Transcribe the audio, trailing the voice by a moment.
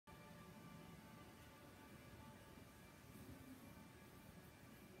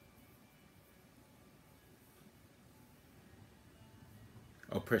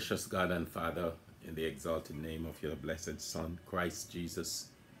Our precious God and Father, in the exalted name of your blessed Son, Christ Jesus,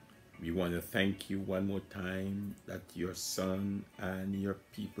 we want to thank you one more time that your Son and your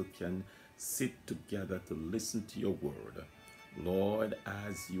people can sit together to listen to your word. Lord,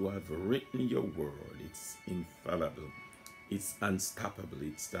 as you have written your word, it's infallible, it's unstoppable,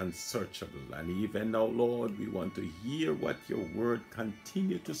 it's unsearchable. And even now, Lord, we want to hear what your word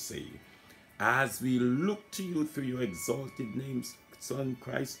continue to say as we look to you through your exalted name, Son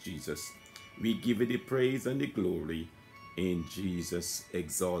Christ Jesus. We give you the praise and the glory in Jesus'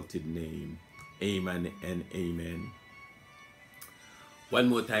 exalted name. Amen and amen. One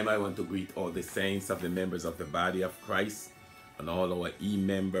more time, I want to greet all the saints of the members of the body of Christ and all our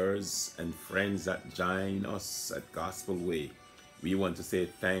e-members and friends that join us at Gospel Way. We want to say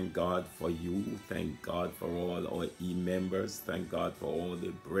thank God for you. Thank God for all our e-members. Thank God for all the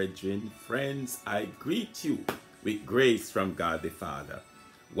brethren. Friends, I greet you with grace from God the Father.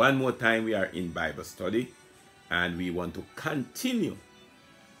 One more time, we are in Bible study and we want to continue.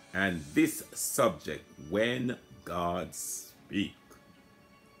 And this subject, when God speaks.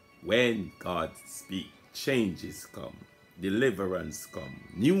 When God speaks, changes come, deliverance come,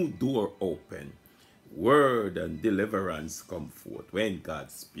 new door open, word and deliverance come forth when God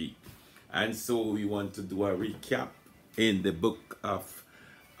speaks. And so we want to do a recap in the book of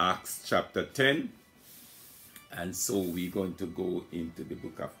Acts chapter 10. And so we're going to go into the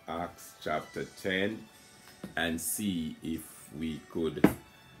book of Acts chapter 10 and see if we could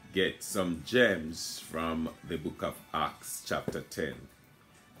get some gems from the book of Acts chapter 10.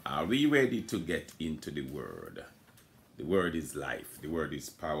 Are we ready to get into the word? The word is life. The word is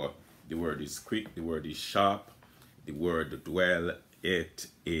power. The word is quick. The word is sharp. The word dwell it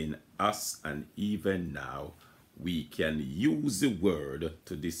in us. And even now, we can use the word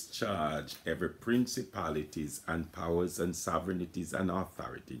to discharge every principalities and powers and sovereignties and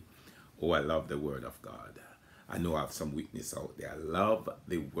authority. Oh, I love the word of God. I know I have some weakness out there. I love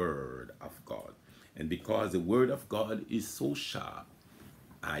the word of God. And because the word of God is so sharp,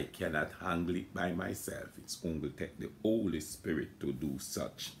 I cannot handle it by myself. It's only take the Holy Spirit to do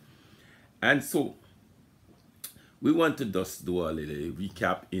such. And so, we want to just do a little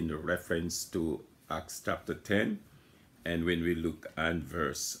recap in reference to Acts chapter 10. And when we look at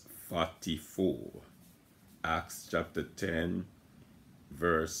verse 44. Acts chapter 10,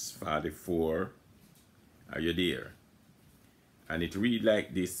 verse 44. Are you there? And it read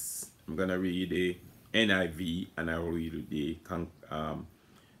like this. I'm going to read the NIV and I will read the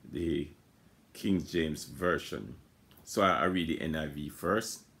King James Version. So I read the NIV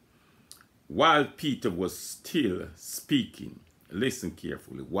first. While Peter was still speaking, listen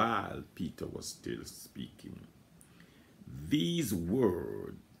carefully, while Peter was still speaking, these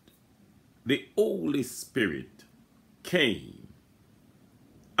words, the Holy Spirit came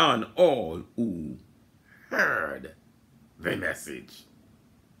on all who heard the message.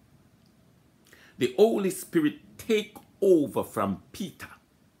 The Holy Spirit take over from Peter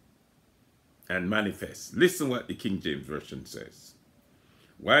and manifest. Listen what the King James Version says.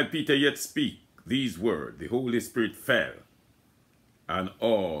 While Peter yet spake these words, the Holy Spirit fell on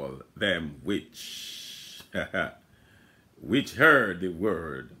all them which heard the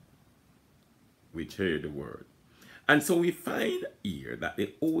word. And so we find here that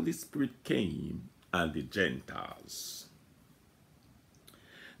the Holy Spirit came on the Gentiles.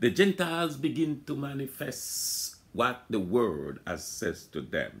 The Gentiles begin to manifest what the word has says to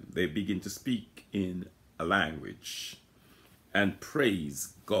them. They begin to speak in a language and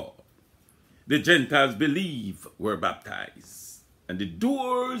praise God. The Gentiles believe, were baptized, and the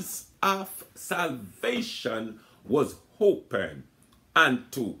doors of salvation was open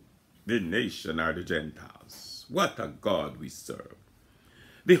unto the nation or the Gentiles. What a God we serve.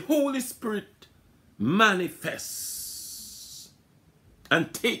 The Holy Spirit manifests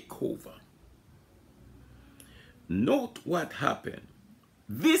and take over. Note what happened.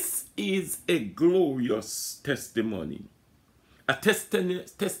 This is a glorious testimony. A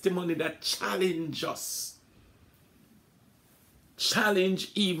testimony that challenges us.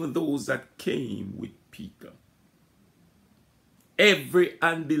 Challenge even those that came with Peter. Every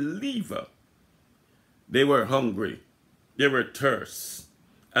unbeliever, they were hungry, they were thirsty,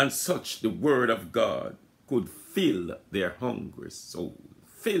 and such the word of God could fill their hungry soul,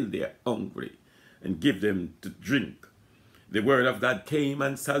 fill their hungry, and give them to drink. The word of God came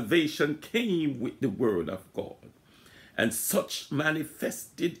and salvation came with the word of God. And such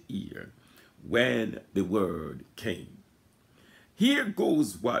manifested here when the word came. Here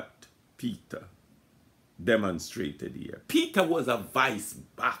goes what Peter demonstrated here. Peter was a vice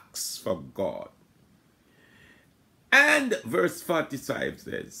box for God. And verse 45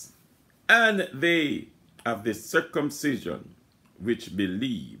 says, and they of the circumcision which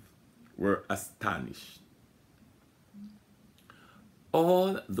believe were astonished.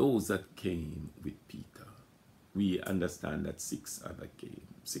 All those that came with Peter, we understand that six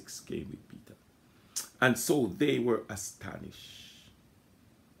came with Peter. And so they were astonished.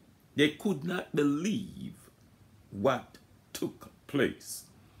 They could not believe what took place.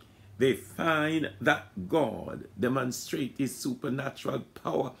 They find that God demonstrates his supernatural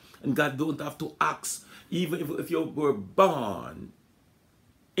power, and God don't have to ask, even if you were born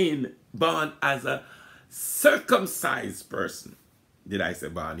as a circumcised person. Did I say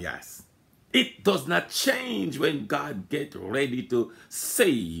born? Yes. It does not change when God gets ready to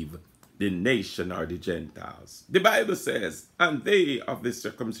save the nation or the Gentiles. The Bible says, and they of the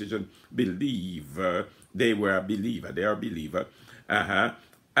circumcision believe, they were a believer, they are a believer,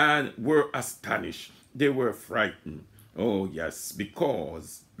 and were astonished. They were frightened. Oh yes,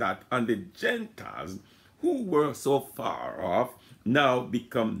 because that and the Gentiles who were so far off now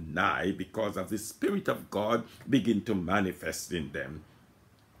become nigh, because of the Spirit of God begin to manifest in them.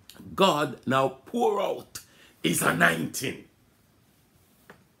 God now pour out his anointing.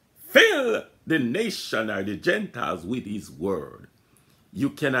 Fill the nation or the Gentiles with his word. You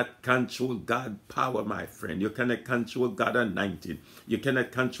cannot control God's power, my friend. You cannot control God's anointing. You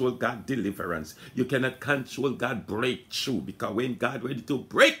cannot control God's deliverance. You cannot control God's breakthrough. Because when God ready to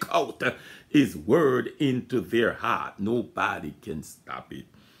break out his word into their heart, nobody can stop it.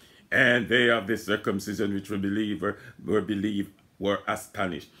 And they of the circumcision which were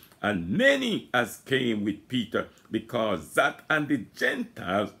astonished. And many as came with Peter, because that and the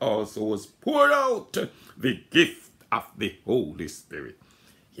Gentiles also was poured out the gift of the Holy Spirit.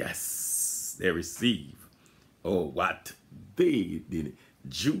 Yes, they receive what they, the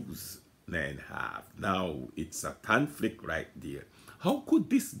Jews, then have. Now it's a conflict right there. How could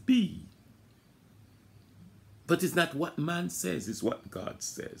this be? But it's not what man says, it's what God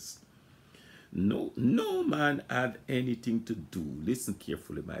says. No man had anything to do. Listen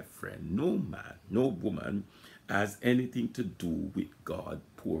carefully, my friend. No man, no woman has anything to do with God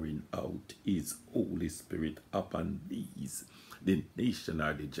pouring out his Holy Spirit upon these, the nation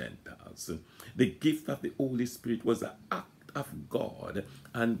or the Gentiles. The gift of the Holy Spirit was an act of God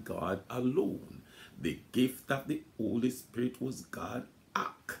and God alone. The gift of the Holy Spirit was God's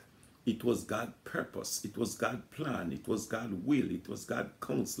act. It was God's purpose. It was God's plan. It was God's will. It was God's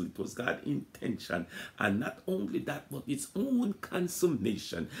counsel. It was God's intention. And not only that, but its own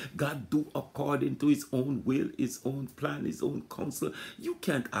consummation. God do according to his own will, his own plan, his own counsel. You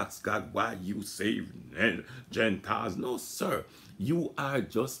can't ask God why you save Gentiles. No, sir. You are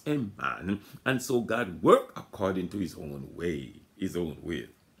just a man. And so God worked according to his own way, his own will.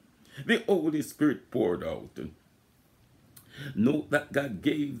 The Holy Spirit poured out. Note that God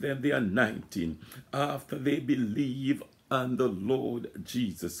gave them the anointing after they believe on the Lord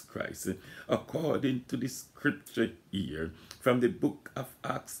Jesus Christ, according to the scripture here from the book of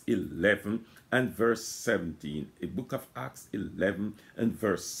Acts 11 and verse 17. The book of Acts 11 and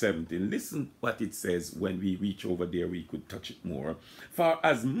verse 17. Listen what it says. When we reach over there, we could touch it more. For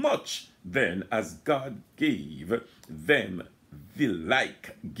as much then as God gave them the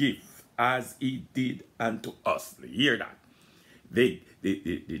like gift as he did unto us. Hear that. The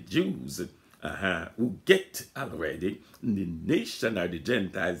Jews who get already, the nation or the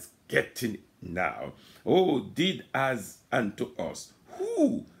Gentiles getting now, did as unto us,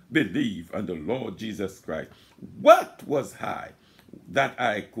 who believe on the Lord Jesus Christ. What was I that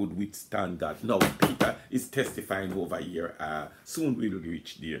I could withstand God? Now Peter is testifying over here. Soon we will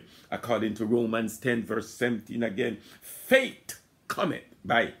reach there. According to Romans 10 verse 17 again, faith cometh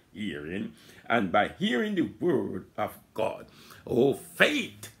by hearing, and by hearing the word of God.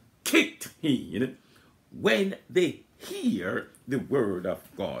 Faith kicked in when they hear the word of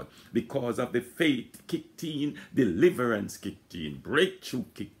God. Because of the faith kicked in, deliverance kicked in, breakthrough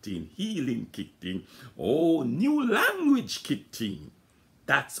kicked in, healing kicked in, new language kicked in.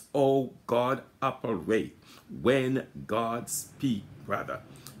 That's how God operates. When God speaks, brother,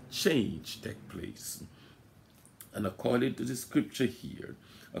 change takes place. And according to the scripture here,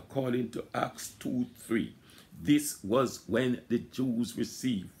 according to Acts 2:3, this was when the Jews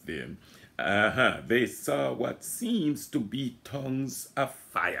received them. They saw what seems to be tongues of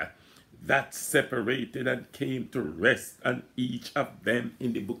fire that separated and came to rest on each of them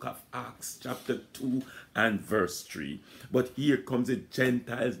in the book of Acts chapter 2 and verse 3. But here comes the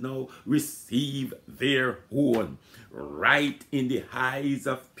Gentiles now receive their own right in the eyes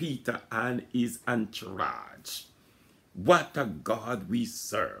of Peter and his entourage. What a God we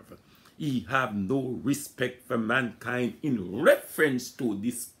serve. he have no respect for mankind in reference to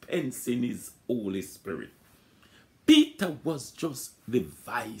dispensing his Holy Spirit. Peter was just the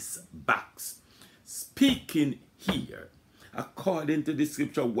vice box, speaking here. According to the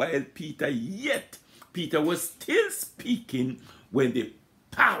scripture, while Peter was still speaking when the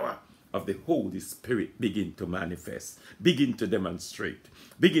power of the Holy Spirit begin to manifest, begin to demonstrate,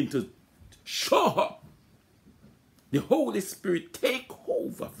 begin to show up. The Holy Spirit take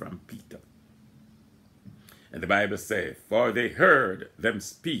over from Peter. And the Bible says, for they heard them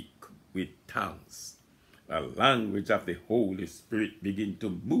speak with tongues. The language of the Holy Spirit begin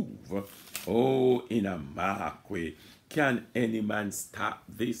to move. Oh, in a mark way. Can any man stop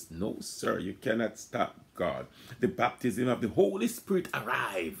this? No, sir, you cannot stop God. The baptism of the Holy Spirit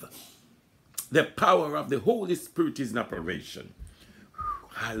arrive. The power of the Holy Spirit is in operation.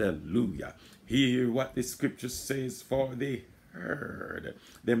 Hallelujah. Hear what the scripture says, for they heard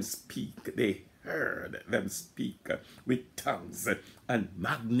them speak. They heard them speak with tongues and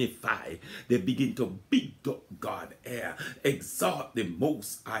magnify. They begin to big up God, exalt the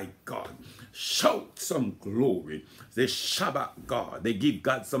Most High God, shout some glory. They Shabbat God. They give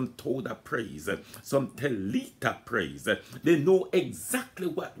God some Toda praise, some Telita praise. They know exactly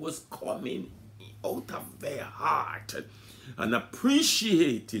what was coming out of their heart, and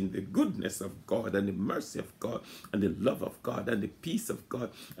appreciating the goodness of God and the mercy of God and the love of God and the peace of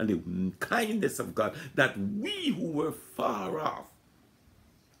God and the kindness of God, that we who were far off,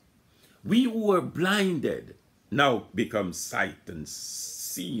 we who were blinded, now become sight and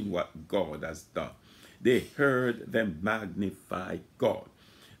seeing what God has done. They heard them magnify God.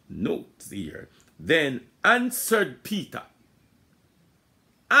 Note here, then answered Peter.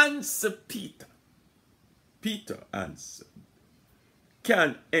 Answer Peter. Peter answered,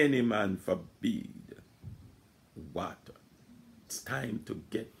 can any man forbid water? It's time to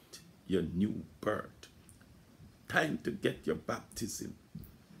get your new birth. Time to get your baptism.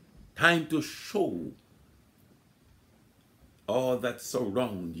 Time to show all that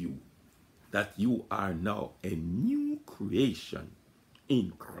surround you that you are now a new creation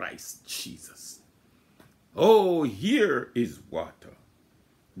in Christ Jesus. Oh, here is water,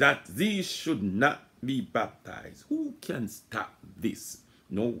 that these should not be baptized. Who can stop this?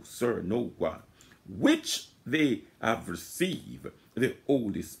 No, sir, no one. Which they have received the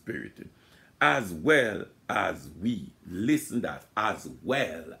Holy Spirit, as well as we. Listen that, as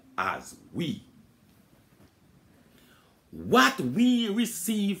well as we. What we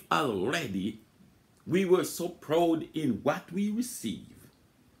receive already, we were so proud in what we receive,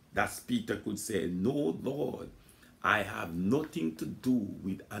 that Peter could say, no, Lord, I have nothing to do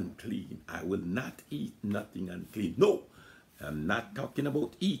with unclean. I will not eat nothing unclean. No, I'm not talking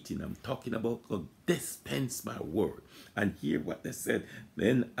about eating. I'm talking about God dispense my word. And hear what they said.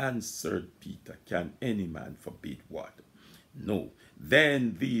 Then answered Peter, can any man forbid water? No,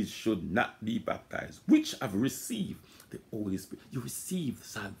 then these should not be baptized, which have received the Holy Spirit. You receive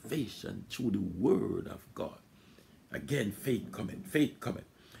salvation through the word of God. Again, faith cometh, faith cometh.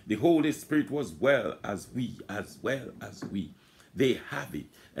 The Holy Spirit was as well as we. They have it.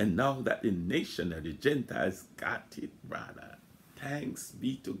 And now that the nation and the Gentiles got it, brother, thanks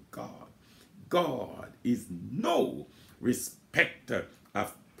be to God. God is no respecter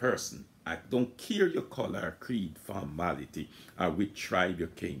of person. I don't care your color, creed, formality, or which tribe you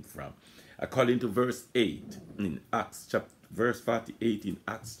came from. According to verse 8 in Acts chapter, verse 48 in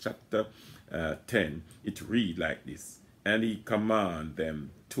Acts chapter 10, it read like this. And he command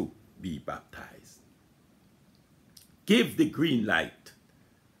them to be baptized. Give the green light.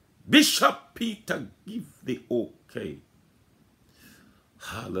 Bishop Peter, give the okay.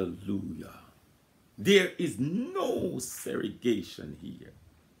 Hallelujah. There is no segregation here.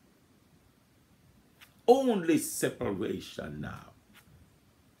 Only separation now.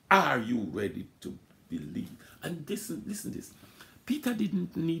 Are you ready to believe? And listen this. Peter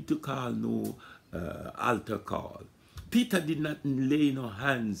didn't need to call no altar call. Peter did not lay no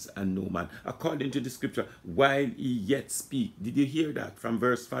hands on no man. According to the scripture, while he yet speak. Did you hear that from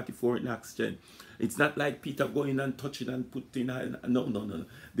verse 44 in Acts 10? It's not like Peter going and touching and putting. No.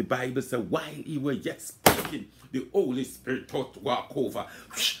 The Bible says, while he were yet speaking, the Holy Spirit thought to walk over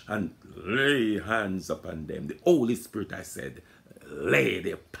and lay hands upon them. The Holy Spirit, I said, lay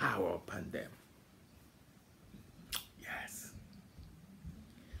their power upon them. Yes.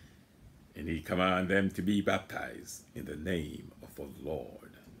 And he commanded them to be baptized in the name of the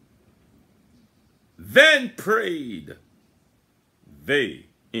Lord. Then prayed they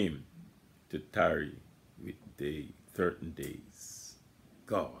him to tarry with they 13 days.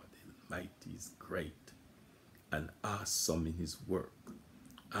 God Almighty is great and awesome in his work.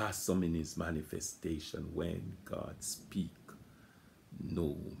 awesome in his manifestation. When God speaks,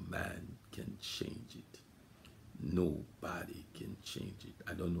 no man can change it. Nobody can change it.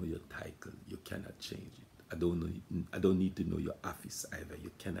 I don't know your title, you cannot change it. I don't need to know your office either.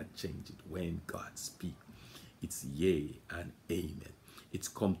 You cannot change it. When God speaks, it's yea and amen. It's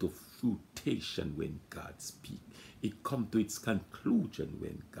come to fruition when God speaks. It come to its conclusion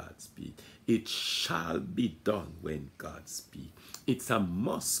when God speaks. It shall be done when God speaks. It's a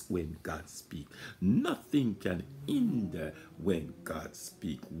must when God speaks. Nothing can hinder when God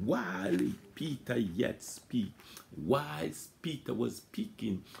speaks. While Peter yet speak, whilst Peter was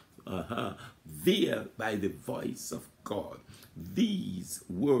speaking, there by the voice of God, these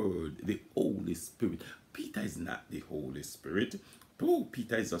words, the Holy Spirit. Peter is not the Holy Spirit. Oh,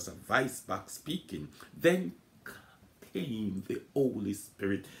 Peter is just a voice back speaking. Then came the Holy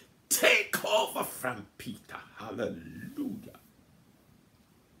Spirit. Take over from Peter. Hallelujah.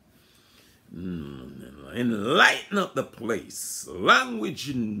 Enlighten up the place. Language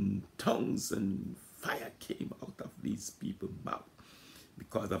and tongues and fire came out of these people's mouth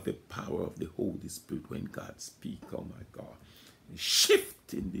because of the power of the Holy Spirit when God speaks. Oh my God.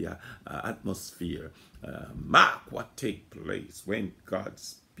 Shift in the atmosphere. Mark what take place when God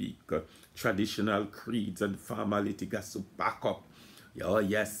speak. Traditional creeds and formality got to back up. Oh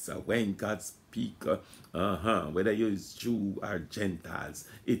yes, when God speak, whether you're Jew or Gentiles,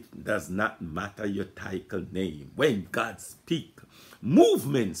 it does not matter your title name. When God speak,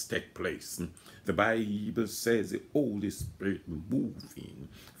 movements take place. The Bible says the Holy Spirit moving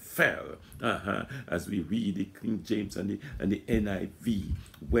fell, as we read the King James and the NIV.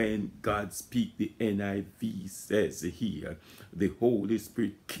 When God speak, the NIV says here, the Holy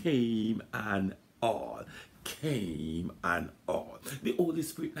Spirit came and all. Came and all. The Holy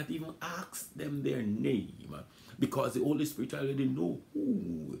Spirit not even asked them their name, because the Holy Spirit already know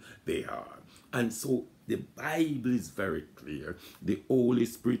who they are. And so the Bible is very clear. The Holy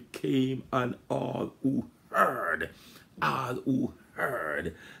Spirit came on all who heard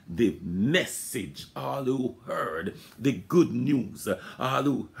the message, all who heard the good news, all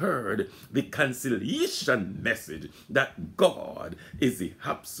who heard the conciliation message that God is the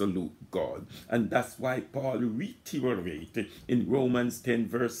absolute God. And that's why Paul reiterated in Romans 10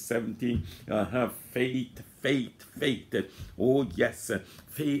 verse 17, faith. Oh yes,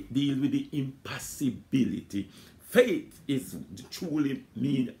 faith deals with the impossibility. Faith is truly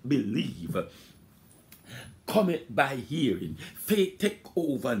mean believe. Cometh by hearing. Faith take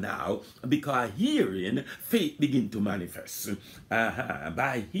over now, because hearing, faith begin to manifest.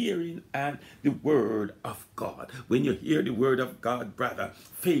 By hearing and the word of God. When you hear the word of God, brother,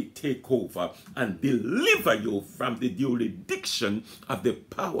 faith take over and deliver you from the jurisdiction of the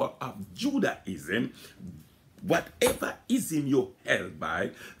power of Judaism. Whatever ism you held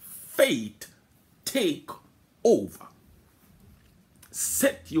by, faith take over.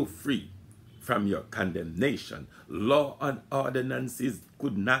 Set you free from your condemnation. Law and ordinances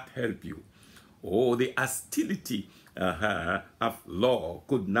could not help you. Oh, the hostility of law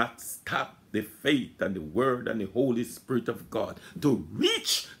could not stop the faith and the word and the Holy Spirit of God to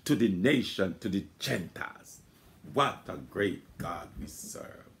reach to the nation, to the Gentiles. What a great God we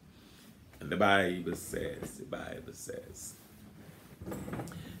serve. And the Bible says,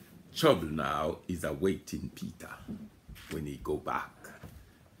 trouble now is awaiting Peter when he go back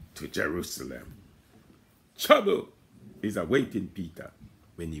to Jerusalem. Trouble is awaiting Peter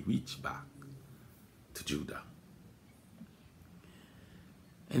when he reach back to Judah.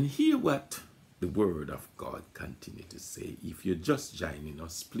 And hear what the word of God continue to say. If you're just joining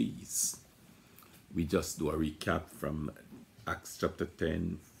us, please, we just do a recap from Acts chapter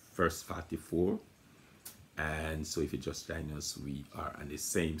 10, verse 44. And so if you just join us, we are on the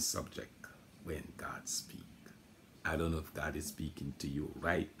same subject, when God speaks. I don't know if God is speaking to you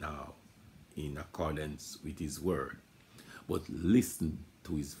right now in accordance with his word, but listen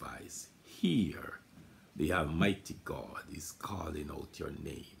to his voice. Hear the Almighty God is calling out your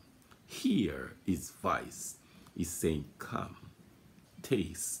name. Hear his voice is saying, come,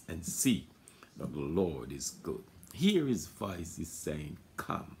 taste and see that the Lord is good. Hear his voice is saying,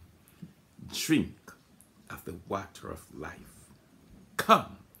 come, drink of the water of life.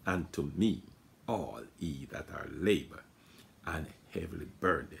 Come unto me, all ye that are labor and heavily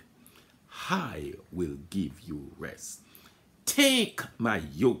burdened. I will give you rest. Take my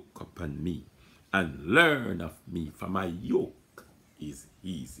yoke upon me and learn of me, for my yoke is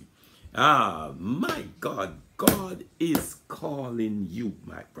easy. My God, God is calling you,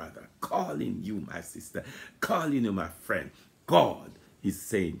 my brother, calling you, my sister, calling you, my friend. God is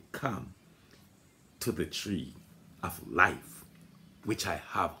saying, come to the tree of life. which I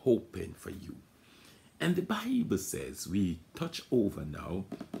have open for you. And the Bible says, we touch over now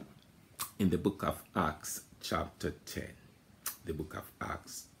in the book of Acts chapter 10. The book of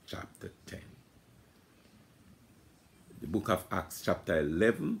Acts chapter 10. The book of Acts chapter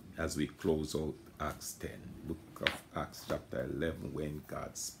 11 as we close out Acts 10. Book of Acts chapter 11 when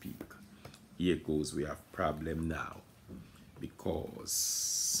God speaks. Here goes, we have problem now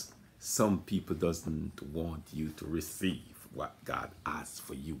because some people doesn't want you to receive what God has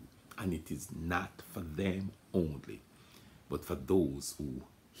for you. And it is not for them only, but for those who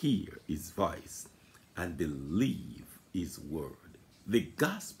hear his voice and believe his word. The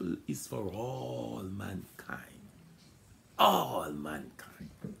gospel is for all mankind. All mankind.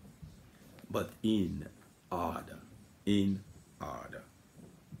 But in order. In order.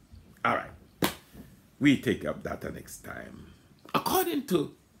 All right. We take up that next time. According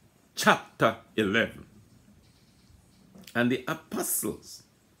to chapter 11, and the apostles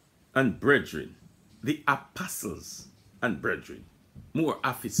and brethren, the apostles and brethren, more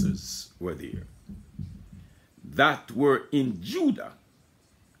officers were there, that were in Judah.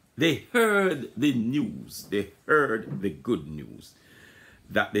 They heard the news, they heard the good news,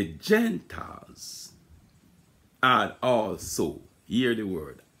 that the Gentiles had also, hear the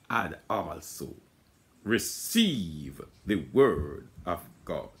word, had also received the word of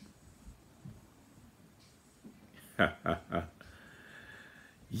God.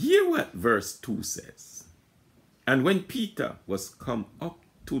 Hear what verse 2 says. And when Peter was come up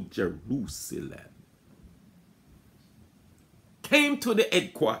to Jerusalem, came to the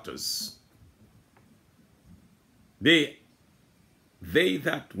headquarters, they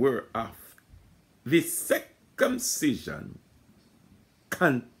that were of the circumcision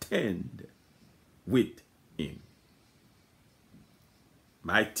contend with him.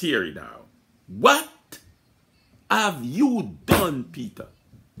 My theory now. What have you done, Peter?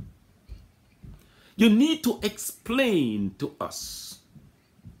 You need to explain to us.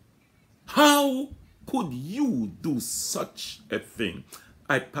 How could you do such a thing?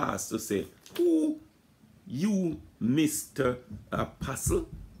 I pass to say, who you, Mr. Apostle,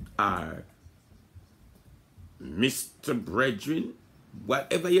 are Mr. Brethren,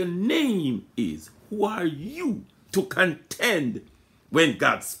 whatever your name is, who are you to contend when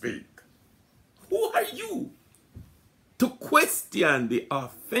God speaks? Who are you to question the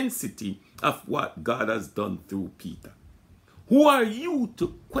authenticity of what God has done through Peter? Who are you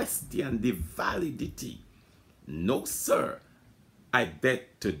to question the validity? No, sir. I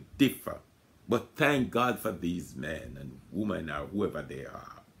beg to differ. But thank God for these men and women or whoever they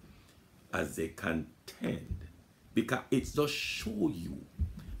are as they contend. Because it just shows you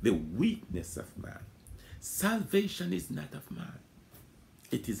the weakness of man. Salvation is not of man.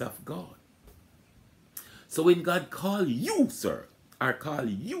 It is of God. So when God calls you, sir, or call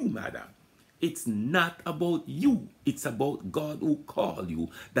you, madam, it's not about you. It's about God who called you,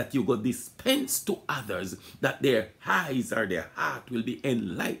 that you go dispense to others, that their eyes or their heart will be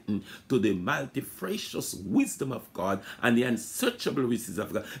enlightened to the multifarious wisdom of God and the unsearchable riches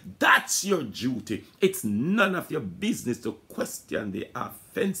of God. That's your duty. It's none of your business to question the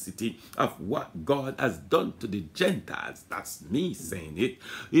authenticity of what God has done to the Gentiles. That's me saying it.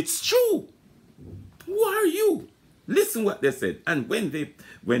 It's true. Who are you? Listen what they said. And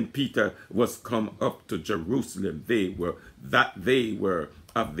when Peter was come up to Jerusalem, they were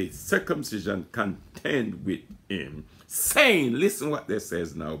of the circumcision contend with him, saying, listen what they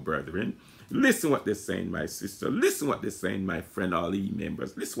says now, brethren. Listen what they're saying, my sister. Listen what they're saying, my friend, all ye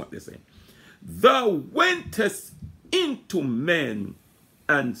members. Listen what they're saying. Thou wentest into men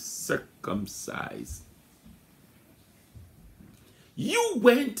and circumcised. You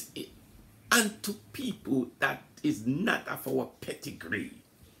went unto people that is not of our pedigree.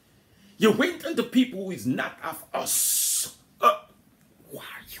 You went unto people who is not of us. Who are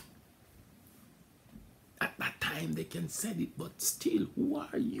you? At that time they can say it, but still, who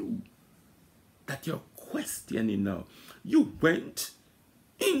are you? That you're questioning now. You went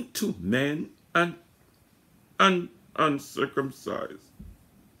into men and uncircumcised.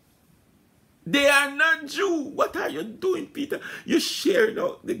 They are not Jew. What are you doing, Peter? You shared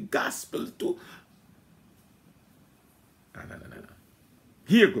out the gospel to... No.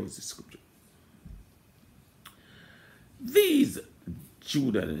 Here goes the scripture. These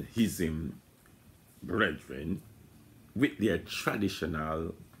Judaism brethren, with their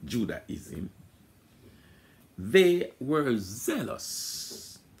traditional Judaism, they were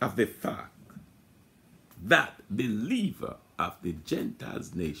zealous of the fact that believer of the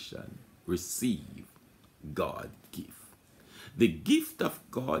Gentiles nation receive God's gift. The gift of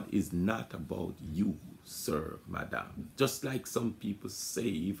God is not about you, sir, madam. Just like some people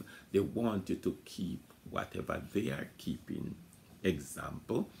save, they want you to keep whatever they are keeping.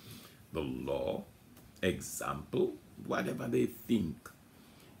 Example, the law. Example, whatever they think.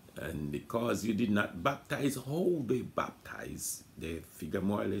 And because you did not baptize how they baptize, they figure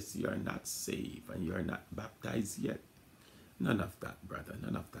more or less you are not saved and you are not baptized yet. None of that, brother.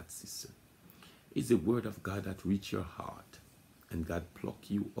 None of that, sister. It's the word of God that reach your heart. And God pluck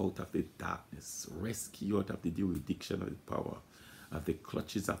you out of the darkness, rescue you out of the jurisdiction of the power, of the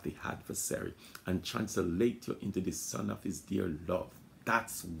clutches of the adversary, and translate you into the Son of his dear love.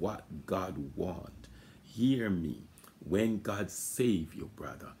 That's what God wants. Hear me. When God save you,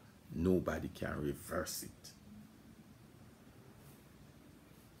 brother, nobody can reverse it.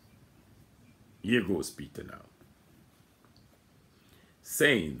 Here goes Peter now.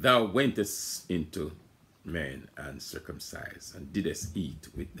 Saying, thou wentest into men and circumcised, and didst eat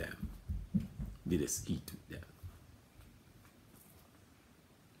with them. Didst eat with them.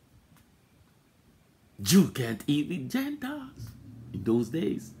 Jew can't eat with Gentiles in those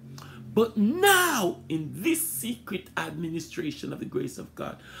days. But now, in this secret administration of the grace of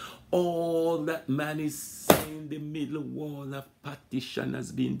God, all that man is saying, the middle wall of partition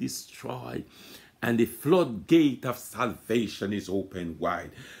has been destroyed, and the floodgate of salvation is open wide.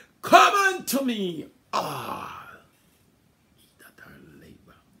 Come unto me, all ye that are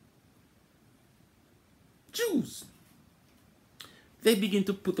labor. Jews, they begin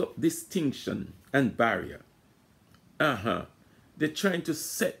to put up distinction and barrier. They're trying to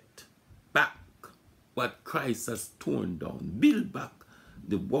set back what Christ has torn down, build back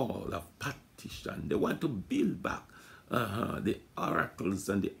the wall of partition. They want to build back the oracles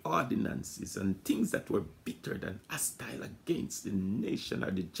and the ordinances and things that were bitter and hostile against the nation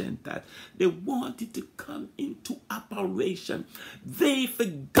or the Gentile. They wanted to come into operation. They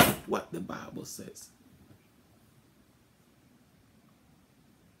forgot what the Bible says.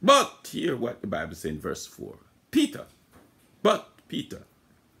 But hear what the Bible says in verse 4. Peter,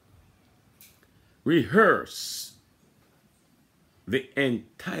 rehearse the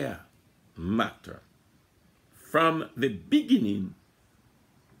entire matter from the beginning.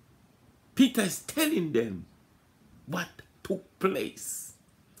 Peter is telling them what took place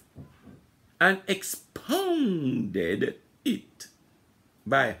and expounded it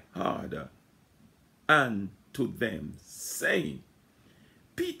by harder unto them, saying,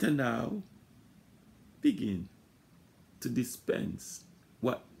 Peter now begin to dispense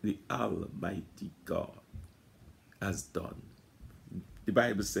what the Almighty God has done. The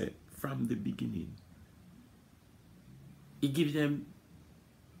Bible said, from the beginning, he gives them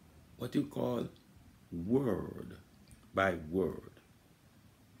what you call word by word,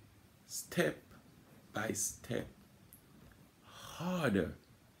 step by step, harder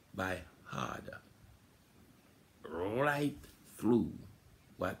by harder, right through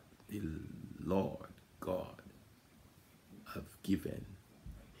what the Lord God have given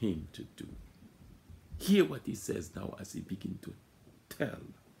him to do. Hear what he says now as he begins to tell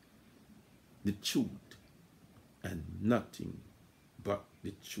the truth and nothing but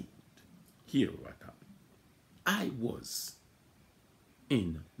the truth. Hear what happened. I was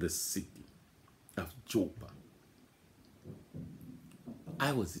in the city of Joppa.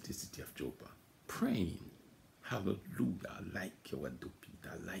 I was in the city of Joppa praying. Hallelujah. I like your do,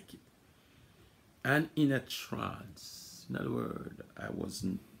 Peter. I like it. And in a trance, in other words, I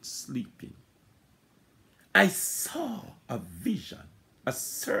wasn't sleeping. I saw a vision. A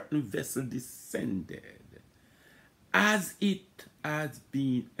certain vessel descended as it has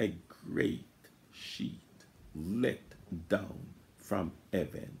been a great sheet let down from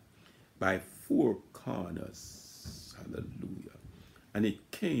heaven by four corners. Hallelujah. And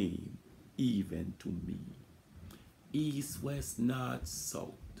it came even to me. East, west, north,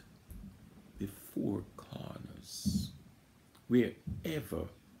 south. The four corners. Wherever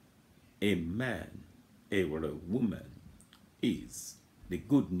a man or a woman is, the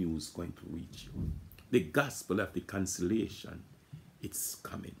good news is going to reach you. The gospel of the consolation, it's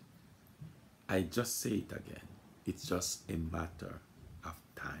coming. I just say it again. It's just a matter of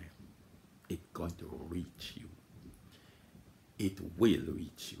time. It's going to reach you. It will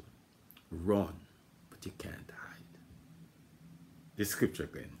reach you. Run, but you can't hide. The scripture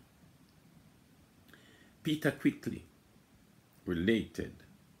again. Peter quickly related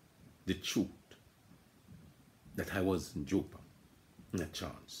the truth that I was in Joppa in a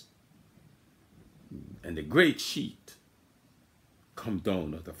chance. And the great sheet come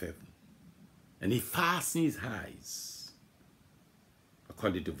down out of heaven. And he fastened his eyes,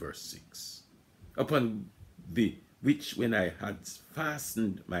 according to verse 6, upon the which when I had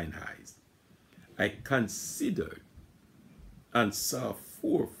fastened mine eyes, I considered and saw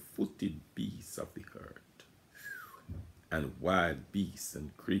four-footed beasts of the earth, and wild beasts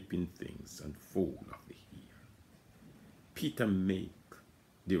and creeping things and fowl of the air. Peter make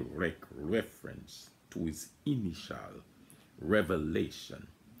direct reference to his initial revelation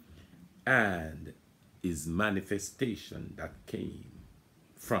and his manifestation that came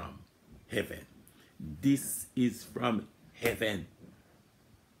from heaven. This is from heaven.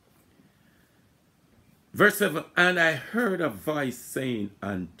 Verse 7, and I heard a voice saying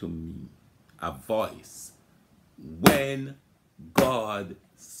unto me, a voice, when God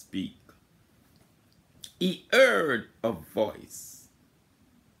speak. He heard a voice,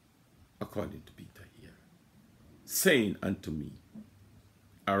 according to Peter here, saying unto me,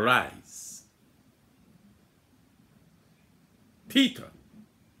 arise, Peter,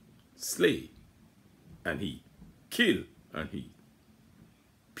 slay and eat, kill and eat.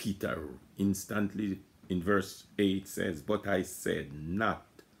 Peter instantly in verse 8 says, but I said, not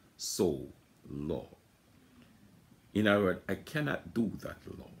so, Lord. In other words, I cannot do that,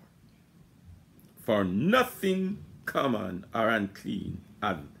 Lord. For nothing common or unclean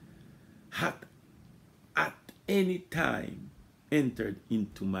hath at any time entered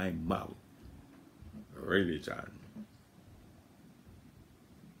into my mouth. Religion.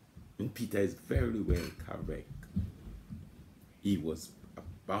 And Peter is very well correct. He was a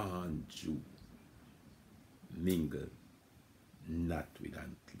born Jew, mingled not with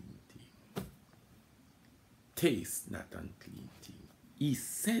unclean thing. Taste not unclean thing. He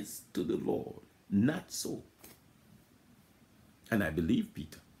says to the Lord, not so. And I believe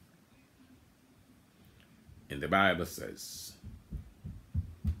Peter. And the Bible says,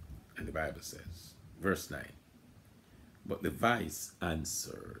 verse 9, but the voice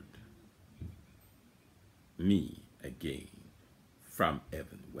answered me again from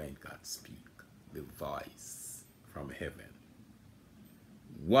heaven. When God speak, the voice from heaven.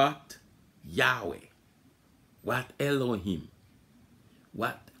 What Yahweh, what Elohim,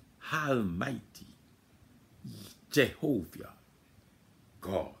 what Almighty Jehovah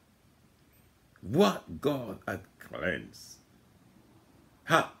God, what God hath cleansed,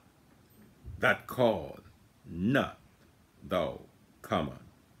 that called not thou common.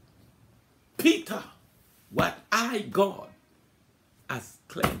 Peter, what I, God, has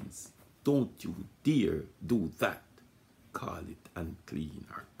cleansed, don't you dare do that. Call it unclean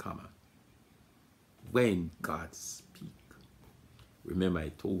or common. When God speak, remember I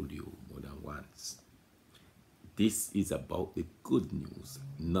told you more than once, this is about the good news,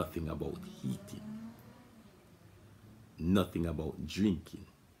 nothing about eating, nothing about drinking.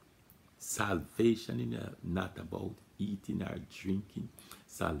 Salvation is not about eating or drinking.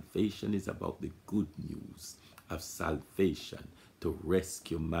 Salvation is about the good news of salvation to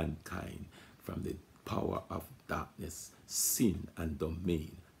rescue mankind from the power of darkness, sin, and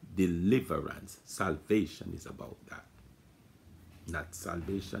domain. Deliverance. Salvation is about that. Not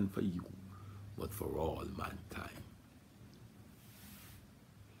salvation for you, but for all mankind.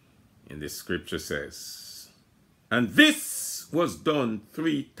 And the scripture says, and this was done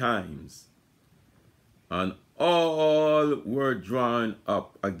 3 times, and all were drawn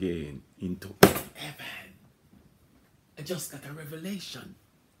up again into heaven. I just got a revelation.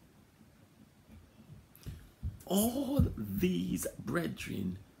 All these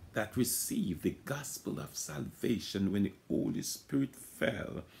brethren that received the gospel of salvation when the Holy Spirit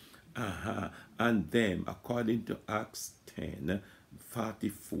fell, and them, according to Acts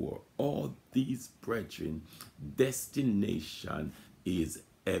 10:44, all these brethren, destination is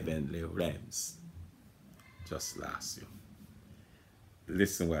heavenly realms. Just last year.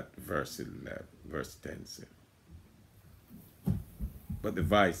 Listen what verse 10 says. But the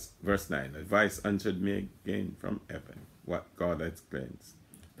voice, verse 9, the voice answered me again from heaven, what God hath cleansed,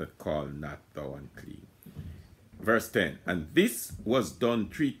 that call not thou unclean. Verse 10, and this was done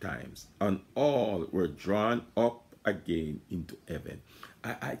 3 times, and all were drawn up again into heaven.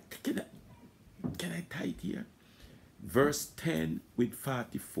 Can I tie it here? Verse 10 with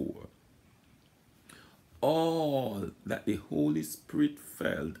 44. All that the Holy Spirit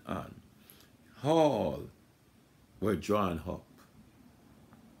fell on, all were drawn up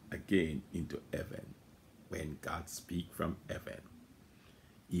again into heaven. When God speak from heaven,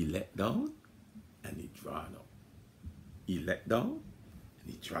 he let down and he drawn up. He let down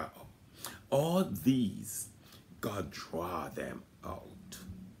and he draw up. All these, God draw them out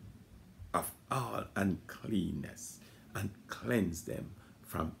of all uncleanness and cleanse them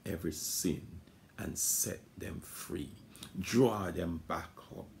from every sin and set them free. Draw them back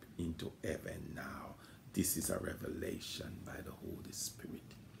up into heaven now. This is a revelation by the Holy Spirit.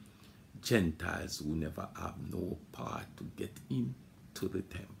 Gentiles who never have no part to get into the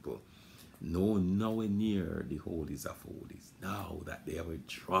temple, no nowhere near the holies of holies, now that they are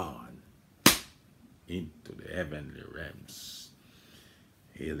drawn into the heavenly realms.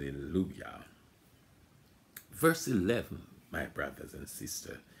 Hallelujah. Verse 11, my brothers and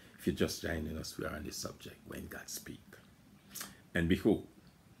sisters, if you're just joining us, we are on the subject, when God speaks. And behold,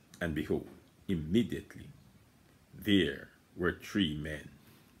 immediately there were 3 men.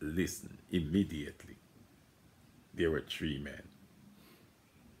 Listen, immediately there were 3 men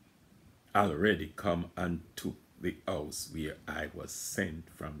already come unto the house where I was sent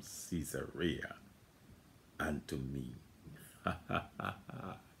from Caesarea unto me.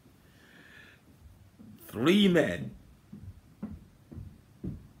 3 men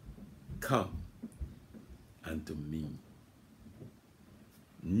come unto me.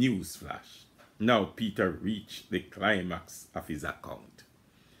 Newsflash. Now Peter reached the climax of his account.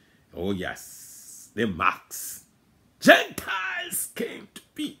 Oh yes, the max. Gentiles came to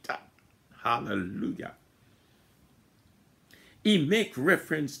Peter. Hallelujah. He makes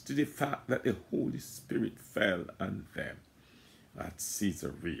reference to the fact that the Holy Spirit fell on them at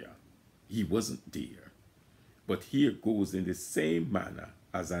Caesarea. He wasn't there. But here goes in the same manner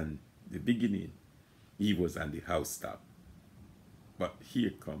as in the beginning. He was on the housetop. But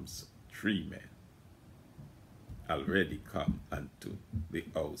here comes 3 men already come unto the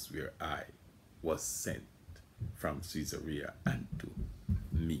house where I was sent from Caesarea unto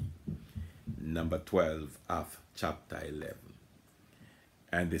me. Number 12 of chapter 11.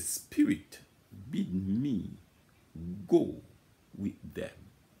 And the Spirit bid me go with them.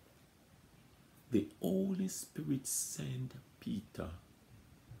 The Holy Spirit sent Peter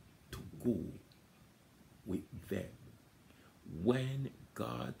to go with them. When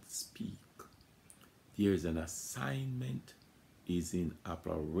God speaks, there is an assignment, is in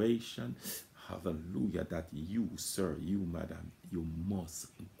operation. Hallelujah, that you, sir, you, madam, you must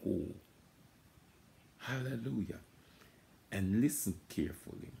go. Hallelujah. And listen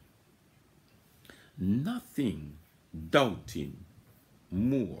carefully. Nothing doubting,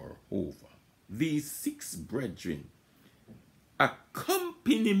 moreover, these 6 brethren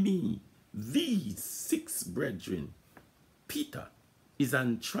accompany me. These 6 brethren. Peter is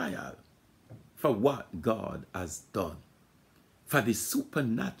on trial for what God has done, for the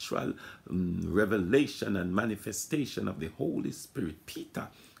supernatural revelation and manifestation of the Holy Spirit. Peter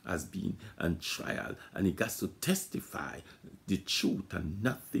has been on trial, and he got to testify the truth and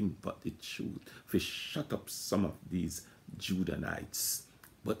nothing but the truth. For shut up some of these Judanites.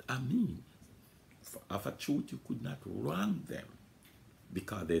 But I mean, of a truth you could not wrong them,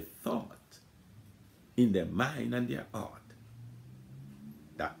 because they thought in their mind and their heart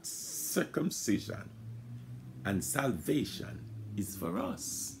that circumcision and salvation is for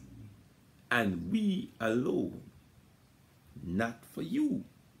us, and we alone, not for you,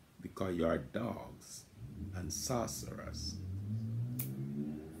 because you are dogs and sorcerers,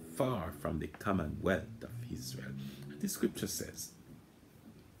 far from the commonwealth of Israel. The scripture says,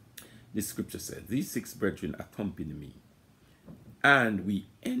 these 6 brethren accompany me, and we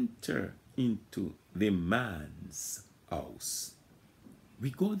enter into the man's house. We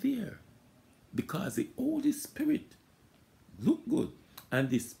go there because the Holy Spirit, look good,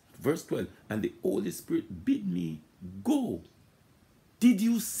 and this verse 12, and the Holy Spirit bid me go. Did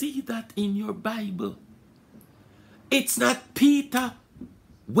you see that in your Bible? It's not Peter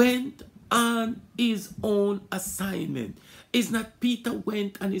went on his own assignment. It's not Peter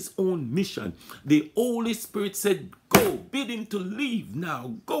went on his own mission. The Holy Spirit said, go, bid him to leave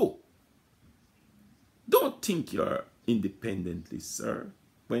now, go. Don't think you're independently, sir.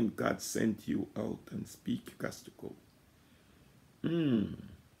 When God sent you out and speak, you got to go.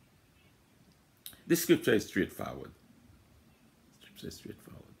 The scripture is straightforward. Scripture is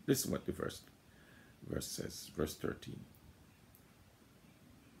straightforward. Listen what the verse says, verse 13.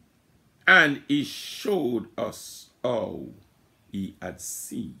 And he showed us how he had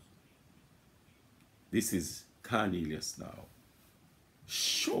seen. This is Cornelius now,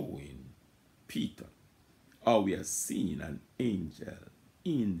 showing Peter how we have seen an angel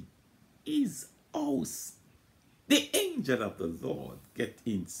in his house. The angel of the Lord get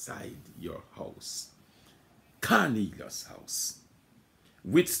inside your house, Cornelius' house,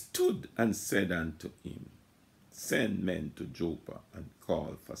 which stood and said unto him, send men to Joppa and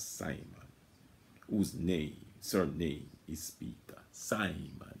call for Simon, whose surname is Peter.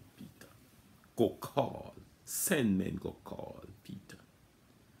 Simon Peter. Go call. Send men go call Peter.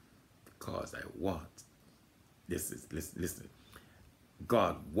 Because I want, listen,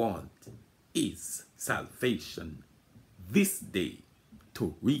 God wants is salvation this day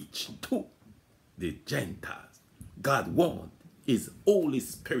to reach to the Gentiles. God wants his Holy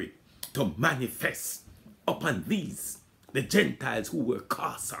Spirit to manifest upon these, the Gentiles who were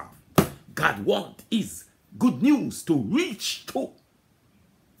cast off. God wants his good news to reach to.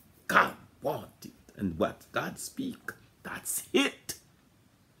 God wants it. And what God speak, that's it.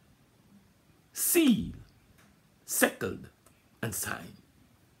 Sealed, settled, and signed.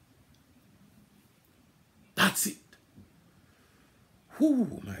 That's it.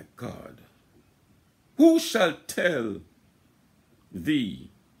 Oh my God. Who shall tell thee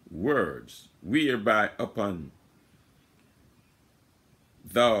words whereby upon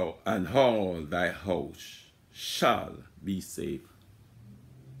thou and all thy house shall be saved?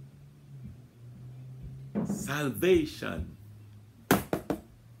 Salvation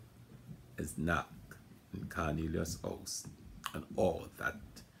is knocked in Cornelius' house, and all that,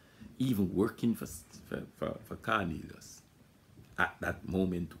 even working for Cornelius at that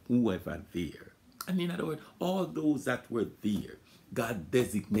moment, whoever there. And in other words, all those that were there, God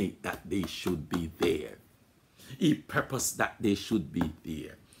designate that they should be there. He purposed that they should be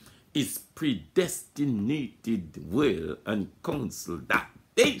there. His predestinated will and counsel that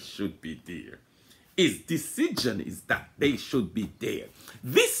they should be there. His decision is that they should be there.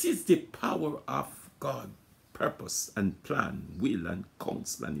 This is the power of God's purpose and plan, will and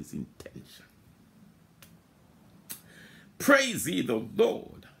counsel and his intention. Praise ye the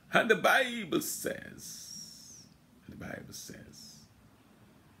Lord. And the Bible says,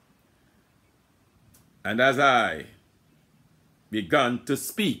 and as I began to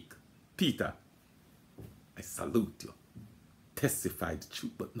speak, Peter, I salute you. Testify the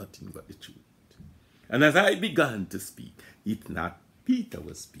truth, but nothing but the truth. And as I began to speak, it's not Peter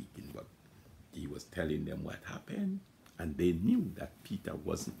was speaking, but he was telling them what happened. And they knew that Peter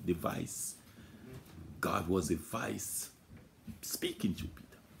wasn't the vice. God was the vice speaking to Peter.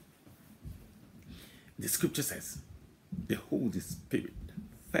 The scripture says, the Holy Spirit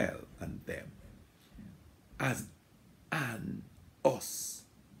fell on them as on us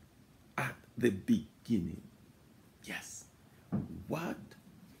at the beginning. Yes. What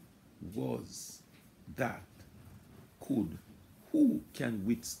was that who can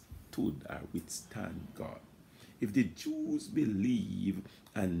withstand God? If the Jews believe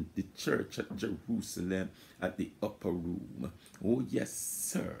and the church at Jerusalem at the upper room, oh yes,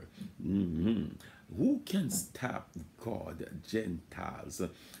 sir. Who can stop God, Gentiles?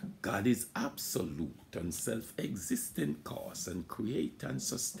 God is absolute and self-existent cause and creator and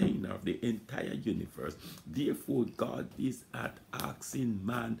sustainer of the entire universe. Therefore, God is not asking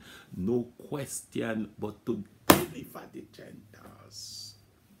man no question but to deliver the Gentiles.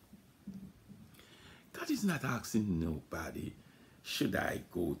 God is not asking nobody, should I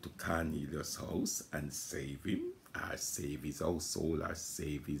go to Cornelius' house and save him? Or save his household, or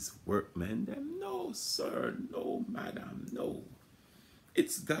save his workmen? Then no, sir, no, madam, no.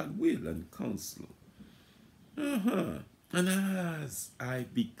 It's God's will and counsel. And as I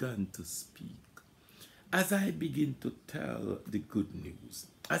began to speak, as I begin to tell the good news,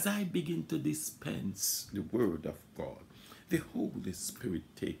 as I begin to dispense the word of God, the Holy Spirit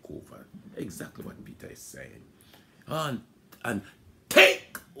take over. Exactly what Peter is saying. And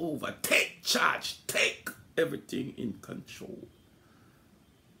take over, take charge, take everything in control.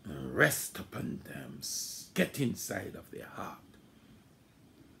 And rest upon them. Get inside of their heart.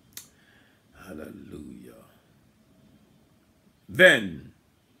 Hallelujah. Then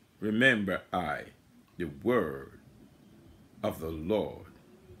remember I the word of the Lord.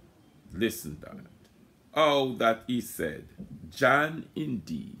 Listen to that. Oh, that he said, John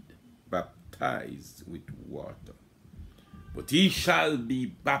indeed baptized with water, but he shall be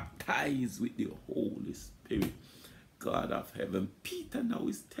baptized with the Holy Spirit. God of heaven. Peter now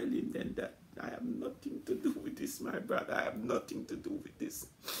is telling them that I have nothing to do with this, my brother. I have nothing to do with this.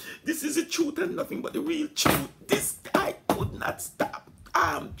 This is the truth and nothing but the real truth. This I could not stop.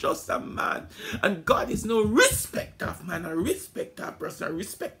 I am just a man. And God is no respecter of man, a respecter of person, a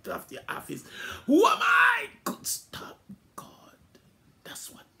respecter of the office. Who am I could stop God? That's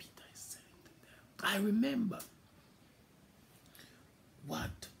what Peter is saying to them. I remember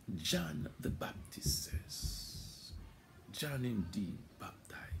what John the Baptist says. John indeed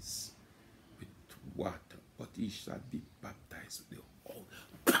baptized with water, but he shall be baptized with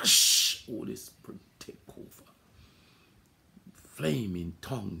the Holy Spirit take over. Flaming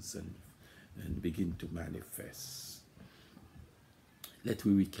tongues and begin to manifest. Let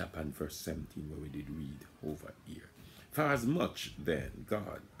me recap on verse 17 where we did read over here. For as much then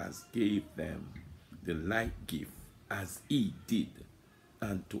God has gave them the like gift as he did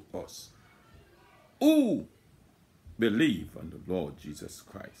unto us, who believe on the Lord Jesus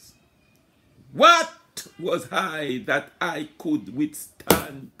Christ. What was I that I could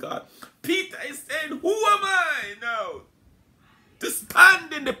withstand God? Peter is saying, who am I now to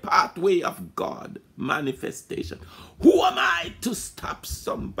stand in the pathway of God manifestation? Who am I to stop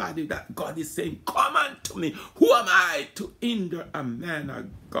somebody that God is saying, come unto me? Who am I to hinder a man of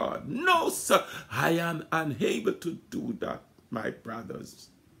God? No, sir, I am unable to do that, my brothers.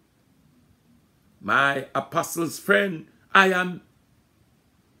 My apostle's friend, I am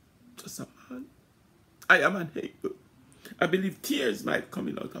just a man. I am unable. I believe tears might come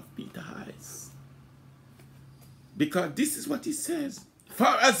out of Peter's eyes. Because this is what he says. For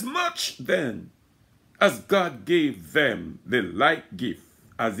as much then as God gave them the like gift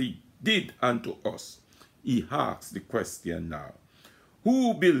as he did unto us, he asks the question now.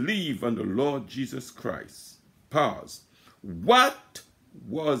 Who believe on the Lord Jesus Christ? Pause. What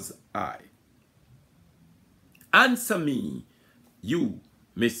was I? Answer me, you,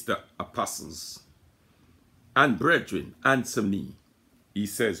 Mr. Apostles and brethren, answer me. He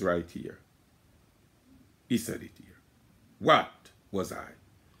says right here. He said it here. What was I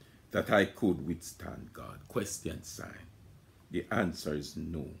that I could withstand God? Question sign. The answer is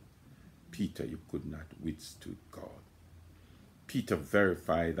no. Peter, you could not withstood God. Peter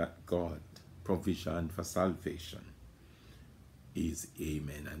verified that God's provision for salvation is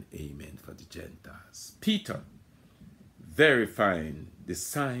amen and amen for the Gentiles. Peter verifying the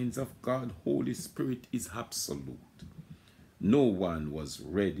signs of God's Holy Spirit is absolute. No one was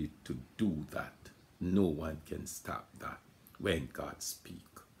ready to do that. No one can stop that when God speak.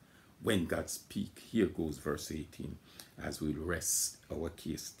 When God speak, here goes verse 18, as we'll rest our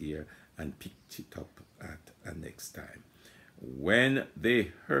case there and pick it up at a next time. When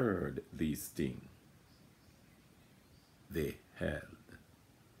they heard these things, they held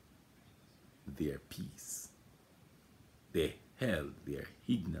their peace. They held their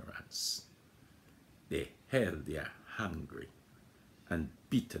ignorance. They held their hunger and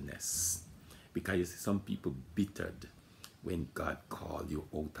bitterness. Because you see, some people bittered when God called you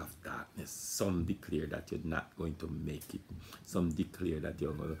out of darkness. Some declare that you're not going to make it. Some declare that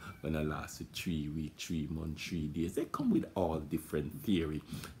you're going to last 3 weeks, 3 months, 3 days. They come with all different theory.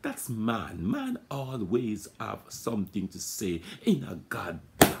 That's man. Man always have something to say in a God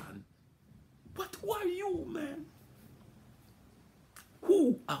plan. But who are you, man?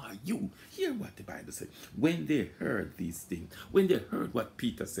 Who are you? Hear what the Bible says. When they heard these things, when they heard what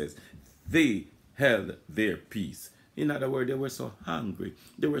Peter says, they held their peace. In other words, they were so hungry,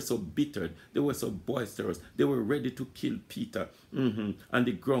 they were so bitter, they were so boisterous, they were ready to kill Peter on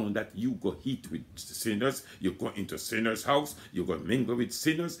the ground that you go eat with sinners, you go into sinners' house, you go mingle with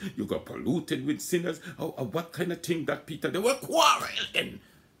sinners, you go polluted with sinners. What kind of thing that Peter? They were quarreling.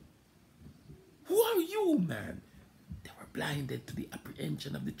 Who are you, man? They were blinded to the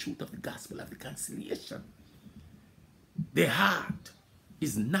apprehension of the truth of the gospel of reconciliation. Their heart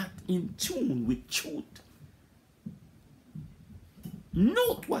is not in tune with truth.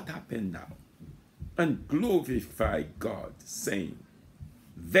 Note what happened now. And glorify God, saying,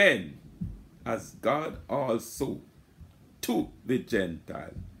 then as God also to the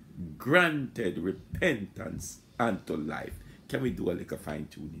Gentile granted repentance unto life. Can we do a little fine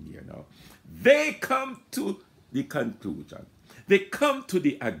tuning here now? They come to the conclusion. They come to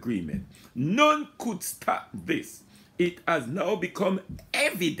the agreement. None could stop this. It has now become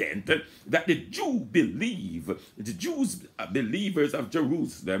evident that the Jews, believers of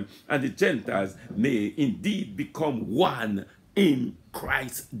Jerusalem, and the Gentiles may indeed become one in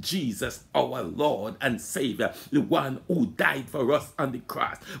Christ Jesus, our Lord and Savior, the one who died for us on the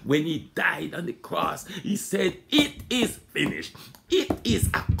cross. When he died on the cross, he said, it is finished. It is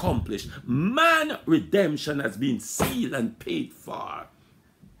accomplished. Man redemption has been sealed and paid for.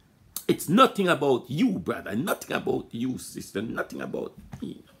 It's nothing about you, brother, nothing about you, sister, nothing about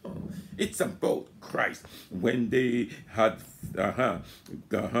me. It's about Christ. When they had,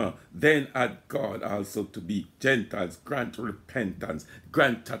 then had God also to be Gentiles, grant repentance,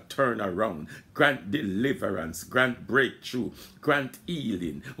 grant a turnaround, grant deliverance, grant breakthrough, grant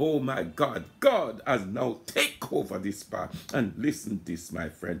healing. Oh my God, God has now taken over this part. And listen to this, my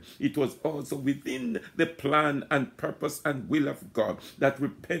friend. It was also within the plan and purpose and will of God that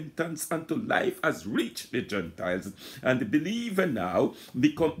repentance unto life has reached the Gentiles. And the believer now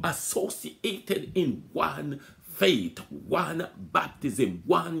become associated in one faith, one baptism,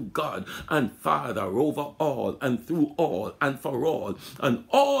 one God and Father over all and through all and for all. And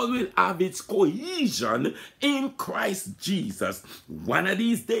all will have its cohesion in Christ Jesus. One of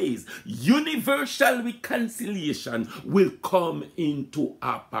these days, universal reconciliation will come into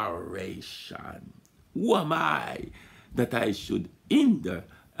operation. Who am I that I should hinder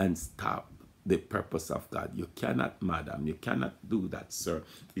and stop the purpose of God? You cannot, madam. You cannot do that, sir.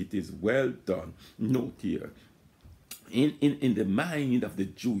 It is well done. Note here. In the mind of the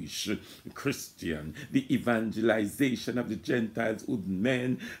Jewish Christian, the evangelization of the Gentiles would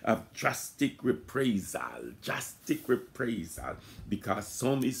mean of drastic reprisal, because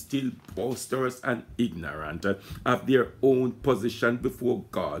some is still boisterous and ignorant of their own position before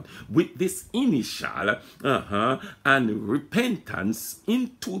God. With this initial and repentance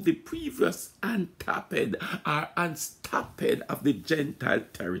into the previous untapped or unstopped of the Gentile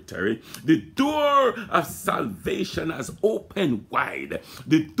territory, the door of salvation has opened wide.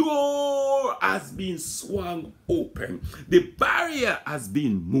 The door has been swung open. The barrier has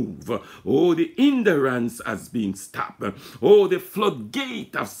been moved. Oh, the hindrance has been stopped. Oh, the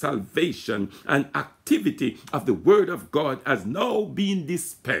floodgate of salvation and activity of the word of God has now been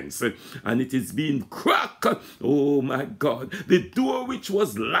dispensed, and it is being cracked. Oh my God, the door which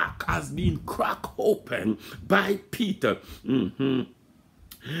was locked has been cracked open by Peter. And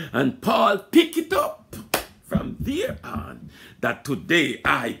Paul picked it up from there on, that today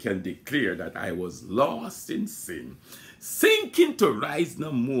I can declare that I was lost in sin, sinking to rise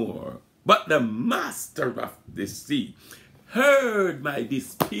no more. But the master of the sea heard my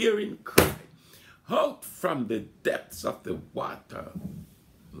despairing cry, out from the depths of the water,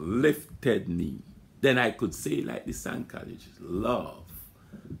 lifted me. Then I could say like the San College, love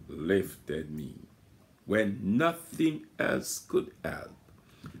lifted me. When nothing else could help,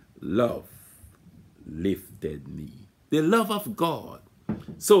 love lifted me. The love of God,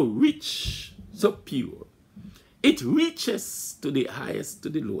 so rich, so pure, it reaches to the highest, to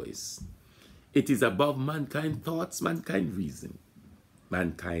the lowest. It is above mankind thoughts, mankind reason,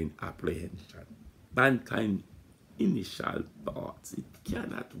 mankind apprehension, mankind initial thoughts. It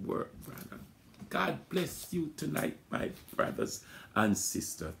cannot work, brother. God bless you tonight, my brothers and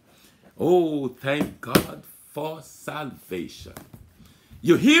sisters. Oh, thank God for salvation.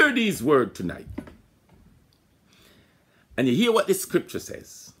 You hear these words tonight, and you hear what the scripture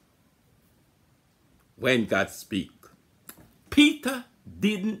says. When God speak, Peter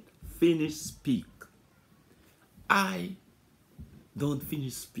didn't finish speak. I don't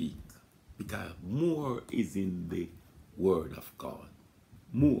finish speak, because more is in the word of God.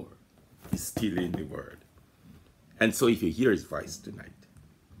 More is still in the word. And so if you hear his voice tonight,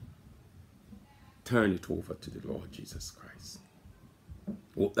 turn it over to the Lord Jesus Christ.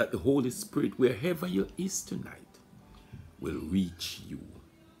 Hope that the Holy Spirit, wherever you is tonight, will reach you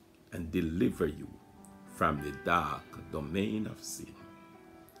and deliver you from the dark domain of sin.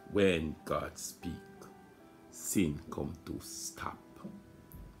 When God speak, sin come to stop.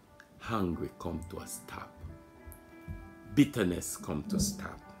 Hungry come to a stop. Bitterness come to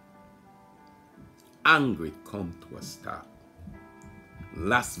stop. Angry come to a stop.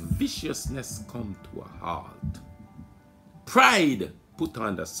 Lasciviousness come to a halt. Pride put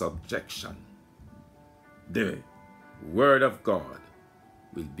under subjection. The word of God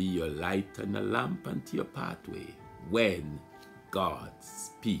will be your light and a lamp unto your pathway when God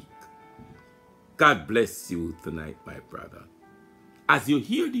speak. God bless you tonight, my brother. As you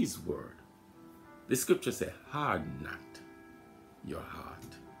hear these words, the scripture says, harden not your heart.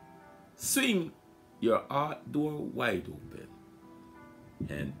 Swing your heart door wide open,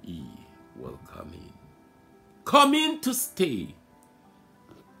 and he will come in. Come in to stay.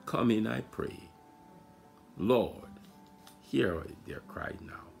 Come in, I pray. Lord, hear their cry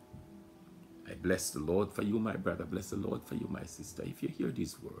now. I bless the Lord for you, my brother. Bless the Lord for you, my sister. If you hear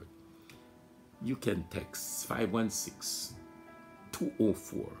this word, you can text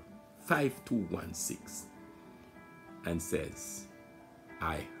 516-204-5216 and says,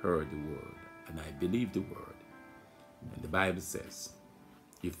 I heard the word and I believe the word. And the Bible says,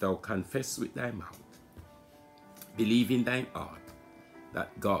 if thou confess with thy mouth, believe in thine heart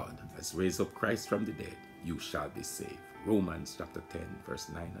that God has raised up Christ from the dead, you shall be saved. Romans chapter 10, verse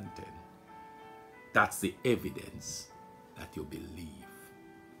 9 and 10. That's the evidence that you believe.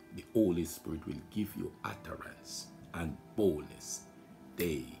 The Holy Spirit will give you utterance and boldness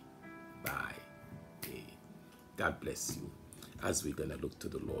day by day. God bless you as we're going to look to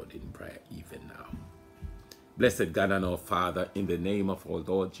the Lord in prayer even now. Blessed God and our Father, in the name of our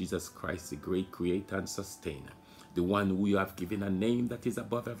Lord Jesus Christ, the great creator and sustainer, the one who you have given a name that is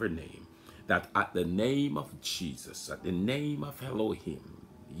above every name, that at the name of Jesus, at the name of Elohim,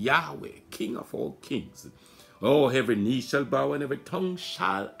 Yahweh, King of all kings, Oh, every knee shall bow and every tongue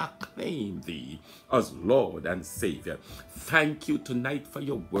shall acclaim thee as Lord and Savior. Thank you tonight for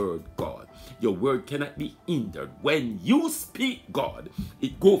your word, God. Your word cannot be hindered. When you speak, God,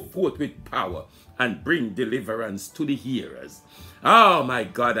 it go forth with power and bring deliverance to the hearers. Oh, my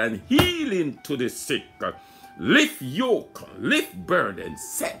God, and healing to the sick. Lift yoke, lift burden,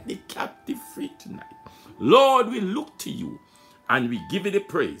 set the captive free tonight. Lord, we look to you and we give you the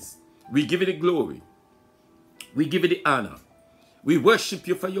praise. We give you the glory. We give you the honor. We worship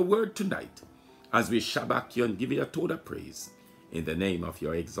you for your word tonight as we shabak you and give you a total praise in the name of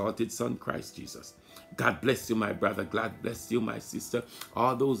your exalted Son, Christ Jesus. God bless you, my brother. God bless you, my sister.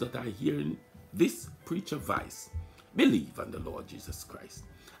 All those that are hearing this preacher voice, believe on the Lord Jesus Christ.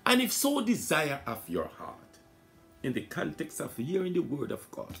 And if so desire of your heart, in the context of hearing the word of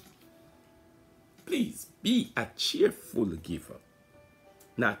God, please be a cheerful giver,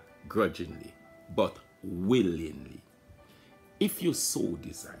 not grudgingly, but willingly. If you so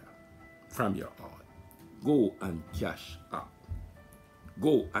desire from your heart, go and cash up.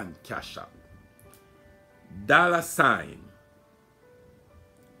 Go and cash up. $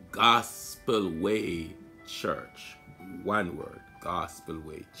 Gospel Way Church. One word, Gospel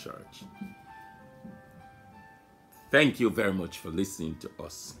Way Church. Thank you very much for listening to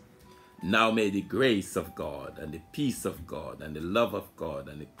us. Now may the grace of God and the peace of God and the love of God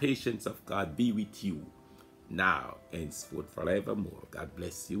and the patience of God be with you now, henceforth, forevermore. God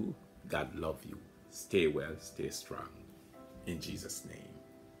bless you. God love you. Stay well, stay strong. In Jesus' name.